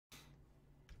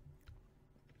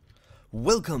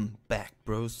Welcome back,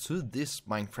 bros, to this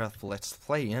Minecraft Let's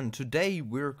Play, and today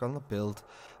we're gonna build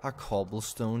a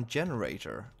cobblestone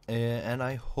generator, and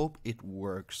I hope it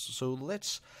works. So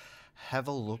let's have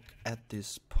a look at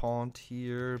this pond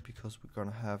here, because we're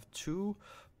gonna have 2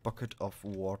 buckets of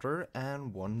water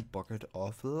and 1 bucket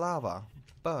of lava.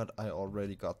 But I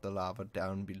already got the lava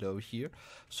down below here,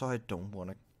 so I don't want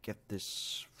to get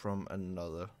this from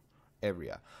another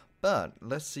area. But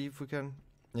let's see if we can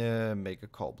make a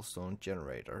cobblestone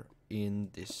generator in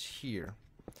this here.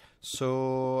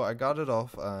 So I got it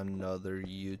off another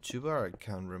YouTuber, I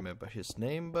can't remember his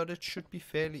name, but it should be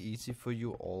fairly easy for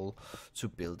you all to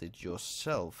build it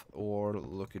yourself or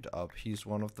look it up. He's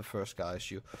one of the first guys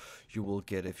you will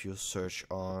get if you search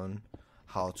on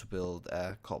how to build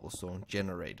a cobblestone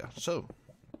generator. So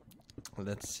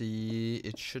let's see,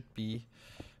 it should be,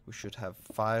 we should have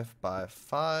 5 by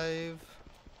 5.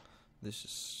 This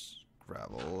is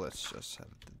gravel. Let's just have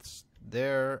this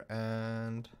there,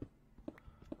 and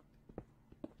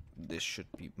this should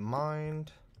be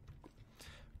mined.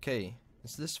 Okay,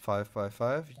 is this 5 by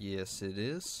 5? Yes, it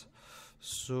is.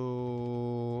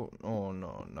 So, oh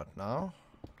no, not now.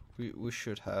 We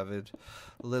should have it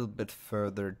a little bit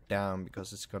further down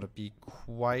because it's gonna be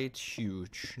quite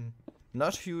huge.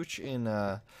 Not huge in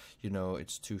you know,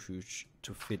 it's too huge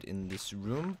to fit in this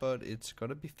room, but it's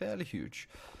gonna be fairly huge.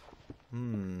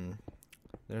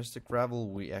 There's the gravel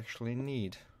we actually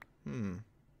need.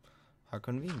 How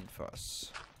convenient for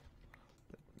us.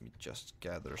 Let me just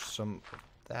gather some of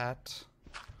that.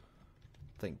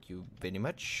 Thank you very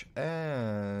much.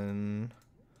 And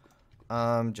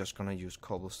I'm just gonna use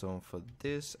cobblestone for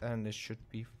this, and it should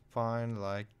be fine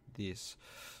like this.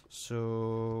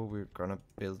 So we're gonna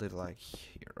build it like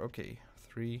here. Okay,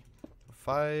 3,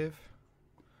 5.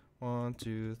 1,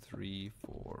 2, 3,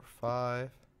 4,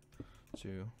 5.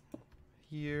 2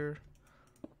 here,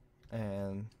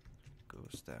 and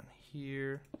goes down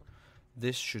here.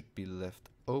 This should be left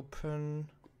open,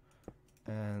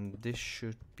 and this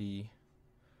should be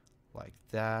like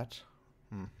that.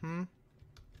 And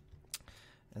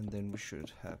then we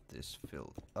should have this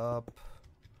filled up,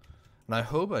 and I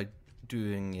hope I'm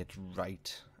doing it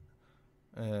right.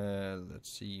 Let's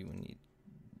see, we need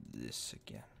this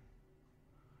again,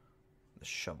 the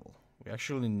shovel. We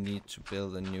actually need to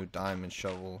build a new diamond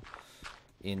shovel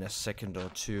in a second or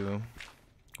two,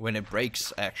 when it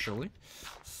breaks actually.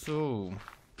 So,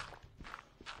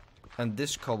 and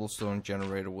this cobblestone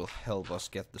generator will help us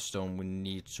get the stone we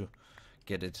need to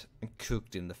get it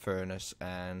cooked in the furnace,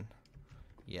 and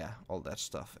yeah, all that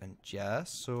stuff. And yeah,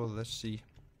 so let's see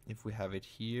if we have it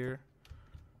here.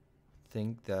 I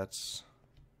think that's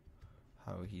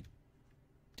how he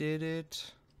did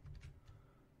it.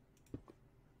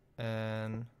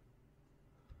 And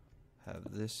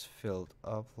have this filled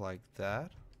up like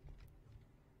that.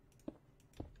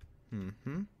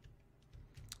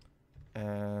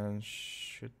 And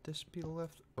should this be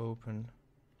left open?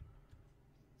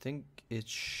 I think it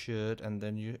should, and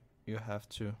then you have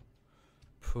to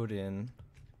put in,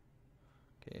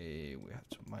 okay, we have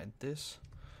to mine this.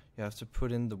 You have to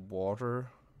put in the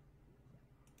water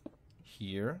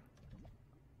here.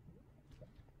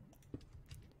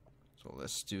 So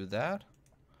let's do that.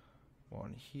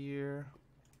 1 here,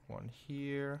 1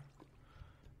 here,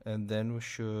 and then we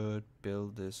should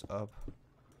build this up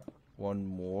 1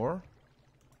 more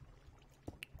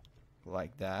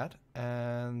like that,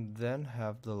 and then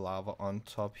have the lava on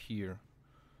top here.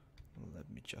 Let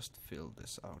me just fill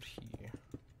this out here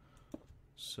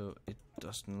so it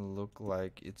doesn't look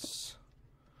like it's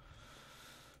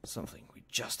something we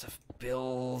just have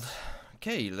built.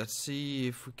 Okay, let's see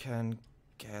if we can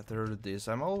gather this.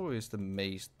 I'm always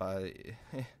amazed by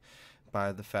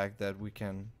by the fact that we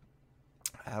can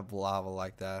have lava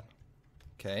like that.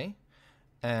 Okay,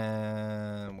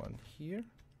 and 1 here,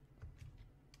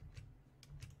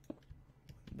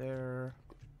 there,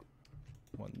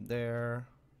 1 there,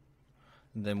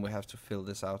 and then we have to fill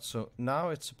this out. So now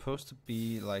it's supposed to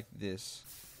be like this.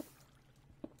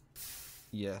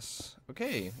 Yes,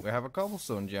 okay, we have a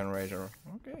cobblestone generator.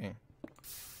 Okay,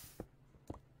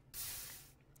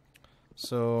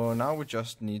 so now we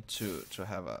just need to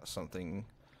have something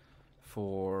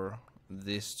for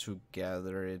this to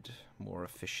gather it more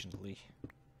efficiently.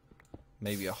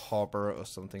 Maybe a hopper or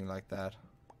something like that.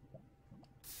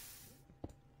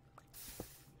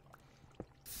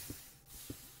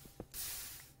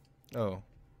 Oh,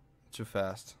 too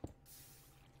fast.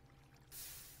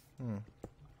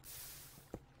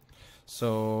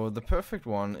 So the perfect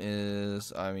one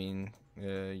is, I mean,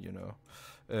 you know,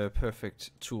 a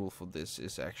perfect tool for this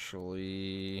is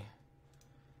actually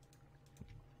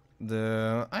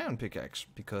the iron pickaxe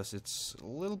because it's a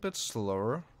little bit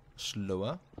slower,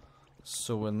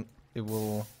 so when it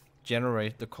will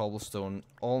generate the cobblestone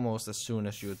almost as soon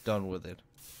as you're done with it.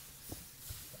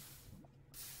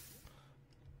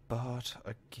 But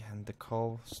again, the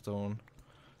cobblestone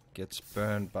gets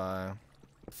burned by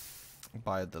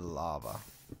the lava.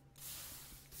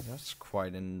 That's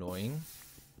quite annoying.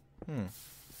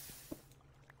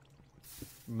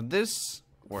 But this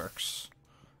works,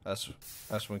 as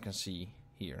we can see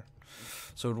here.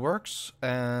 So it works,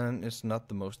 and it's not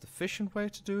the most efficient way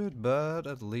to do it, but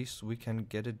at least we can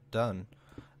get it done,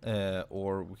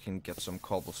 or we can get some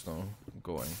cobblestone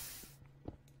going.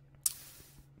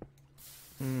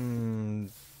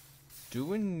 Do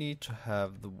we need to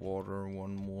have the water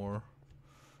one more?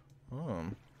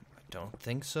 I don't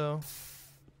think so.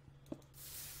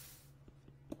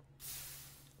 I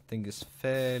think it's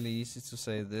fairly easy to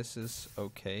say this is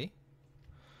okay.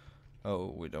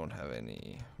 Oh, we don't have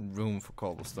any room for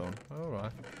cobblestone.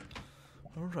 Alright.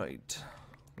 Alright.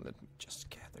 Let me just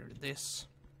gather this.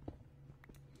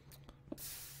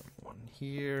 One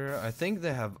here. I think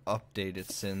they have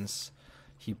updated since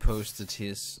he posted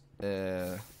his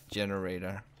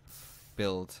generator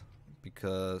build.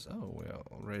 Because, oh, we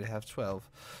already have 12.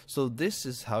 So this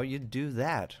is how you do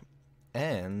that.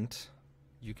 And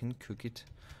you can cook it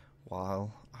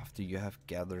while after you have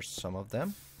gathered some of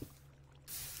them.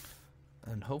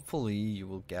 And hopefully you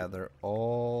will gather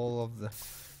all of the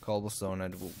cobblestone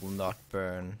and it will not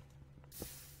burn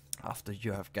after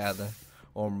you have gathered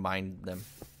or mined them.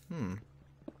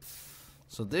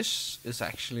 So this is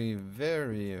actually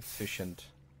very efficient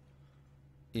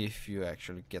if you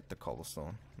actually get the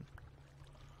cobblestone.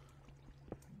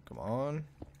 Come on.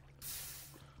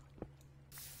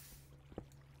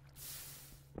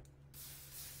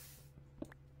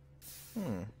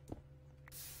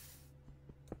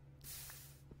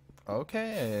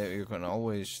 Okay, you can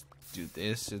always do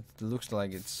this. It looks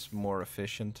like it's more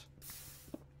efficient.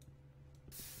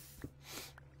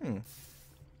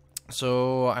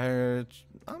 So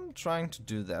I'm trying to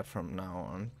do that from now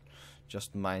on.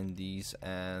 Just mine these,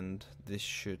 and this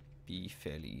should be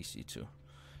fairly easy to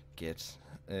get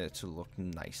to look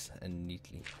nice and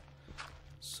neatly.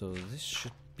 So this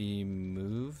should be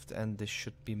moved, and this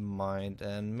should be mined,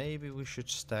 and maybe we should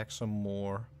stack some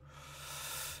more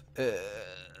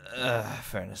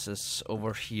furnaces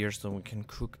over here so we can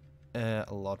cook a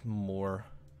lot more.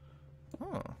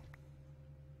 Oh,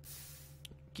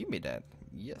 give me that.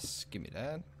 Yes, give me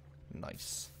that.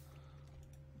 Nice.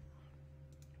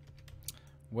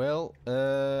 Well,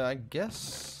 I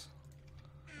guess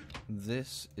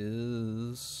this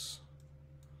is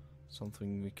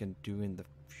something we can do in the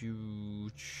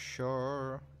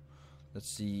future. Let's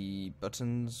see,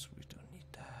 buttons. We don't need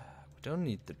that. We don't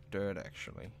need the dirt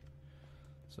actually.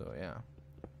 So yeah.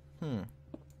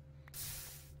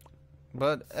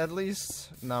 But at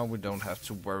least now we don't have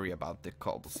to worry about the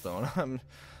cobblestone.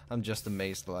 I'm just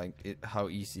amazed like how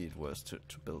easy it was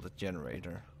to build a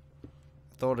generator. I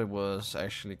thought it was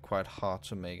actually quite hard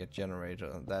to make a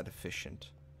generator that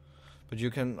efficient. But you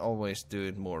can always do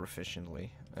it more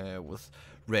efficiently with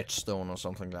redstone or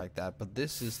something like that. But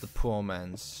this is the poor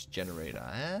man's generator,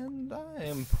 and I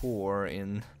am poor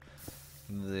in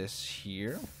this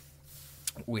here.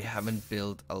 We haven't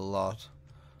built a lot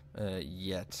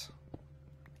yet.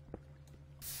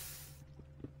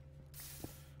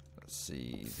 Let's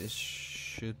see, this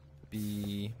should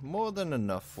be more than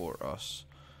enough for us.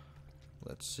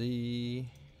 Let's see,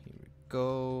 here we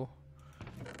go.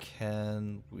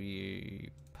 Can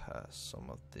we pass some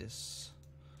of this?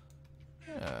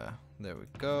 Yeah, there we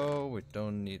go. We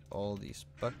don't need all these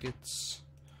buckets,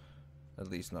 at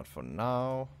least not for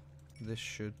now. This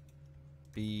should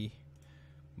be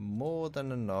more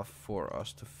than enough for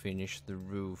us to finish the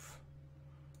roof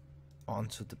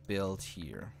onto the build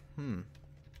here.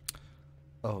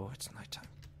 Oh, it's nighttime.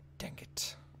 Dang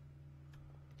it.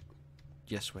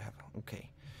 Yes, we have. Okay.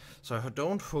 So I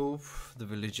don't hope the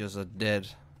villagers are dead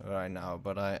right now,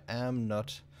 but I am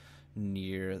not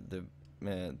near the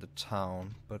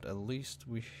town. But at least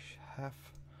we have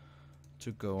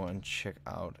to go and check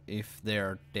out if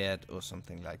they're dead or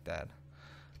something like that.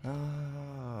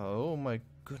 Oh my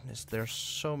goodness, there's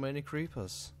so many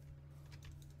creepers.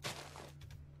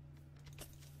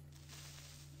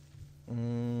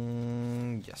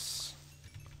 Yes.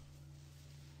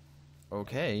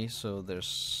 Okay, so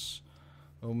there's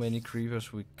so many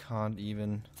creepers we can't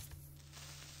even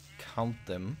count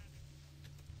them.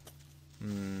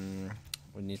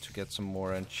 We need to get some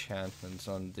more enchantments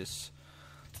on this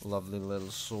lovely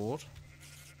little sword.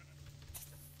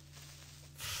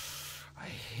 I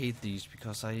hate these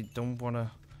because I don't want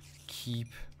to keep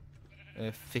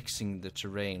fixing the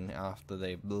terrain after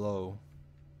they blow.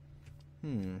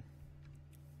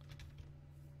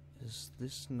 Is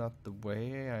this not the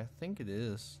way? I think it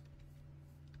is.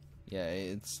 Yeah,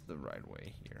 it's the right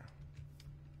way here.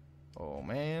 Oh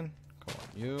man, come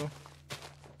on you.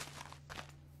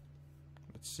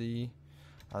 Let's see.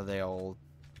 Are they all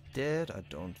dead?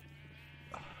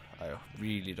 I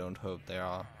really don't hope they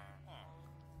are.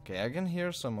 Okay, I can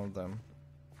hear some of them.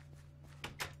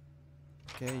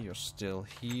 Okay, you're still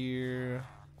here.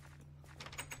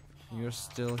 You're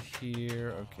still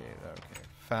here. Okay.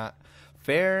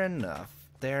 Fair enough.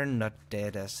 They're not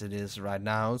dead as it is right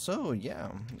now. So yeah,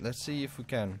 let's see if we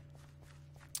can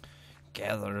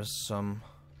gather some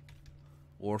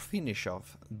or finish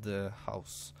off the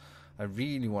house. I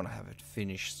really want to have it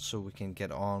finished so we can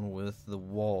get on with the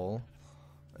wall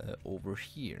over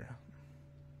here.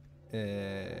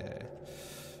 And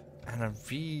I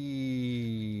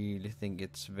really think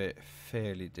it's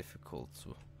fairly difficult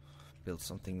to build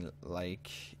something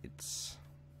like it's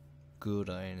good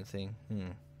or anything.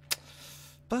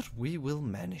 But we will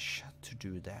manage to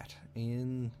do that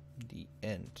in the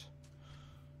end.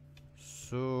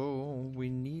 So we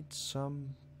need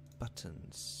some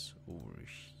buttons over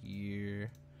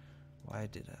here. Why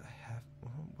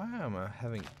am I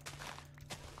having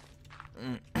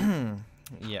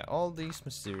yeah, all these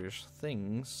mysterious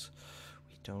things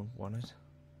we don't want to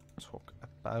talk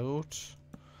about.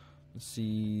 Let's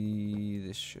see,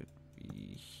 this should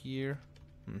be here.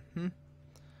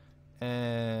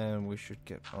 And we should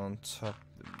get on top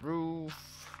of the roof.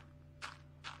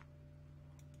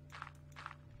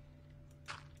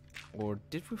 Or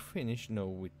did we finish? No,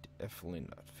 we definitely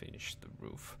not finished the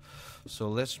roof. So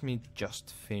let me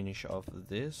just finish off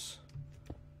this.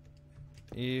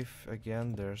 If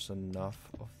again there's enough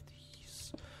of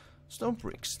these stone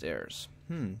brick stairs.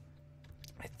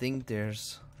 I think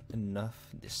there's enough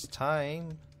this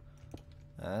time.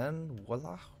 And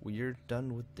voila, we're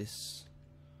done with this.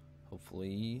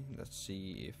 Hopefully, let's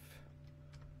see if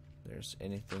there's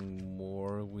anything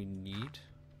more we need.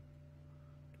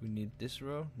 Do we need this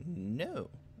row? No,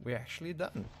 we're actually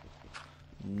done.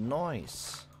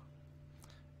 Nice.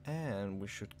 And we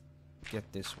should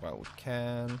get this while we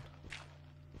can.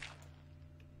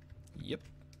 Yep.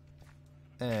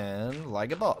 And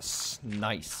like a boss.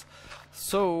 Nice.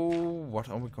 So, what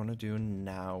are we gonna do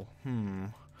now?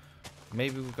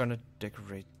 Maybe we're gonna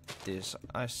decorate this.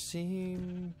 I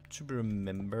seem to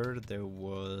remember there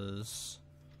was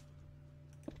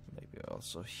maybe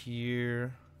also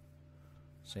here.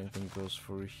 Same thing goes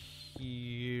for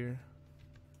here.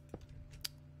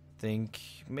 Think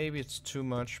maybe it's too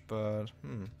much, but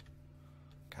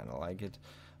kind of like it.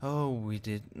 Oh, we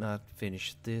did not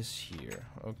finish this here.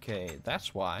 Okay,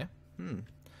 that's why.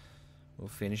 We'll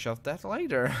finish off that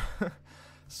later.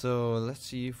 So let's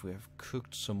see if we have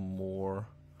cooked some more.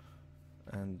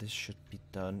 And this should be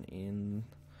done in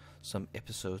some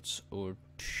episodes or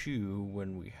two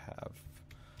when we have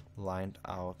lined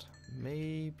out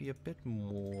maybe a bit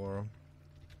more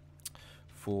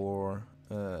for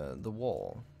the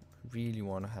wall. Really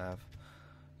want to have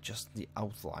just the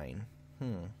outline.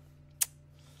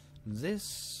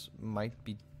 This might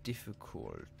be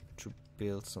difficult to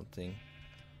build something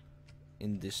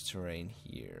in this terrain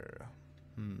here.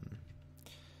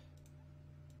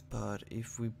 But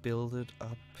if we build it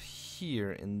up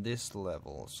here in this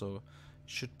level, so it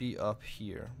should be up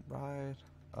here, right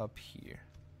up here.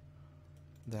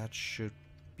 That should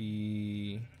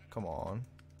be, come on,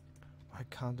 why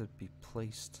can't it be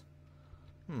placed?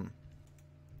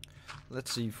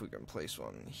 Let's see if we can place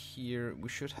one here. We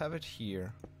should have it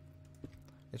here.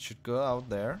 It should go out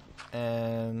there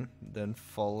and then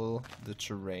follow the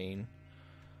terrain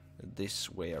this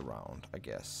way around, I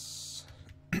guess.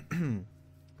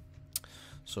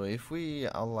 So if we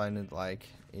outline it like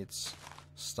it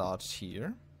starts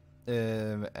here,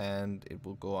 and it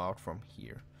will go out from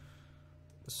here.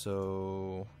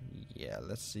 So yeah,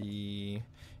 let's see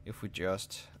if we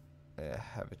just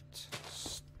have it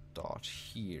start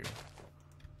here,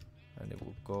 and it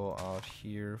will go out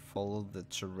here, follow the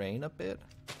terrain a bit,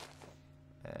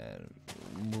 and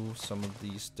move some of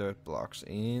these dirt blocks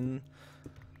in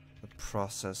the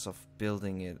process of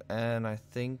building it. And I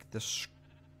think the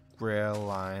square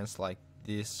lines like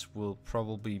this will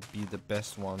probably be the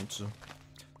best one to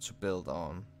build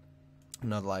on.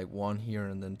 Not like one here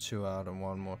and then two out and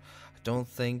one more. I don't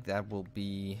think that will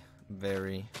be a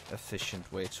very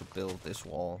efficient way to build this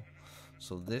wall.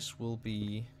 So this will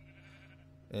be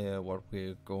what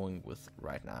we're going with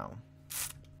right now.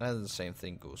 And the same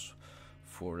thing goes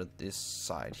for this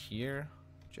side here.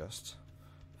 Just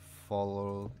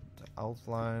follow the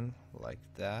outline like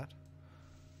that.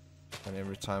 And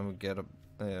every time we get a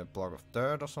block of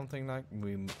dirt or something like,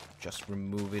 we just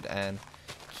remove it and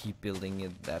keep building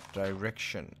in that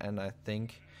direction. And I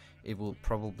think it will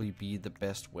probably be the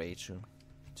best way to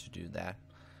do that.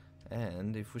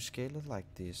 And if we scale it like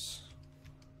this,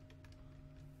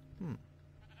 I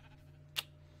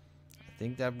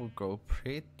think that will go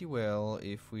pretty well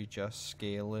if we just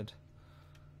scale it.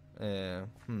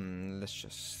 Let's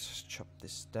just chop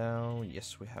this down.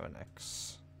 Yes, we have an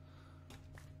axe.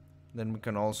 Then we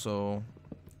can also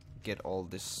get all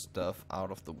this stuff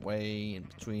out of the way in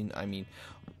between. I mean,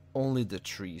 only the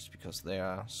trees, because they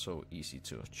are so easy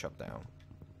to chop down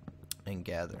and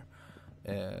gather.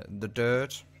 The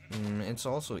dirt, it's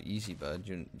also easy, but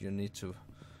you need to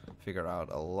figure out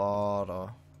a lot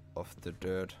of the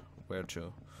dirt, where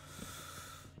to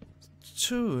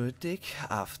dig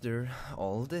after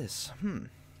all this.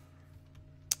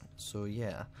 So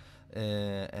yeah,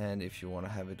 and if you want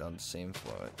to have it on the same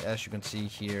floor, as you can see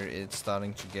here, it's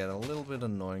starting to get a little bit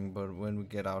annoying, but when we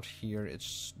get out here, it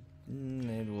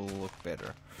will look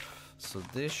better. So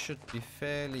this should be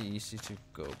fairly easy to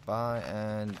go by,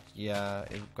 and yeah,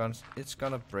 it's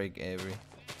gonna break every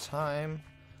time,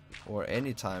 or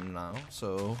any time now.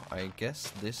 So I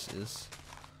guess this is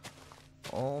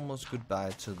almost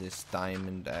goodbye to this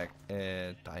diamond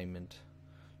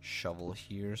shovel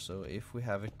here. So if we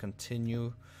have it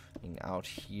continuing out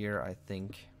here, I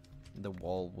think the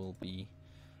wall will be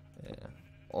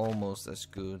almost as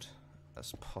good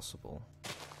as possible.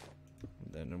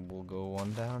 Then it will go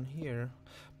on down here,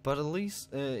 but at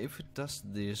least if it does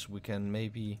this, we can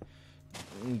maybe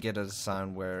get a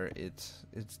design where it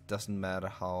doesn't matter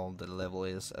how the level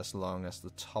is, as long as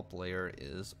the top layer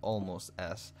is almost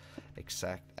as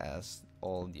exact as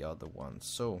all the other ones.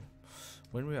 So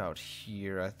when we're out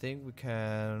here, I think we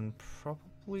can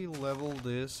probably level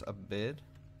this a bit.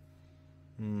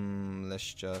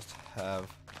 Let's just have a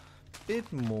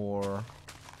bit more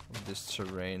of this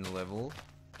terrain level,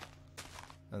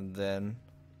 and then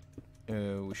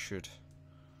we should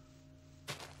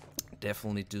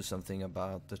definitely do something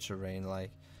about the terrain.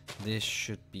 Like, this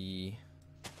should be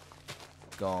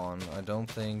gone. I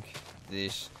don't think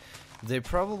this... They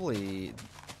probably...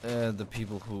 the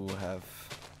people who have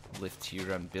lived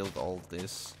here and built all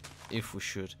this, if we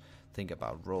should think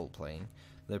about role-playing,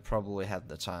 they probably had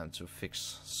the time to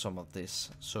fix some of this.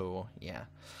 So yeah,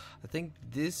 I think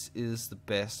this is the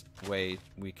best way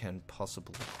we can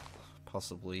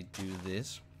possibly do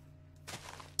this.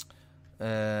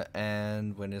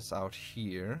 And when it's out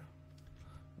here,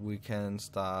 we can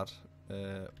start,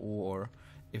 or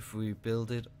if we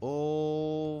build it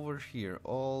over here,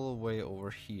 all the way over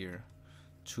here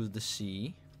to the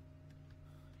sea,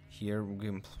 here we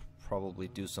can probably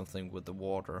do something with the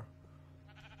water.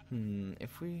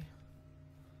 If we...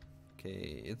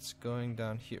 Okay, it's going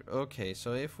down here. Okay,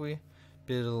 so if we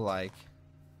build like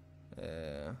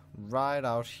right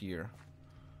out here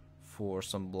for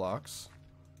some blocks,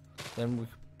 then we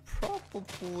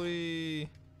probably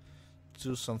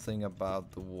do something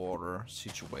about the water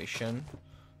situation,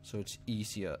 so it's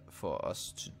easier for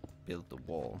us to build the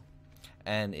wall,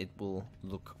 and it will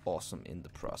look awesome in the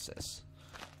process.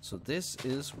 So this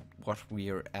is what we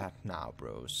are at now,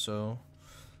 bros. So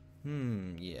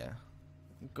yeah,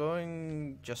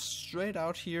 going just straight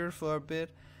out here for a bit,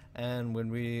 and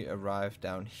when we arrive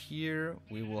down here,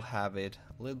 we will have it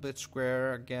a little bit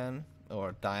square again,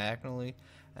 or diagonally,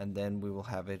 and then we will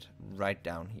have it right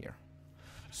down here.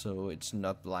 So it's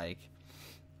not like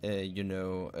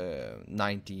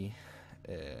 90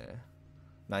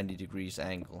 degrees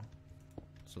angle.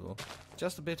 So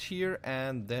just a bit here,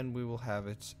 and then we will have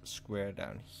it square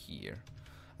down here.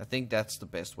 I think that's the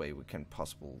best way we can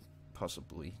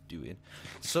possibly do it.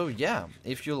 So yeah,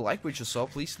 if you like what you saw,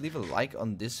 please leave a like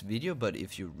on this video, but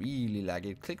if you really like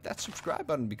it, click that subscribe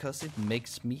button, because it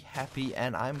makes me happy,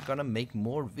 and I'm gonna make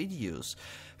more videos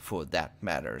for that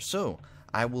matter. So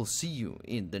I will see you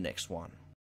in the next one.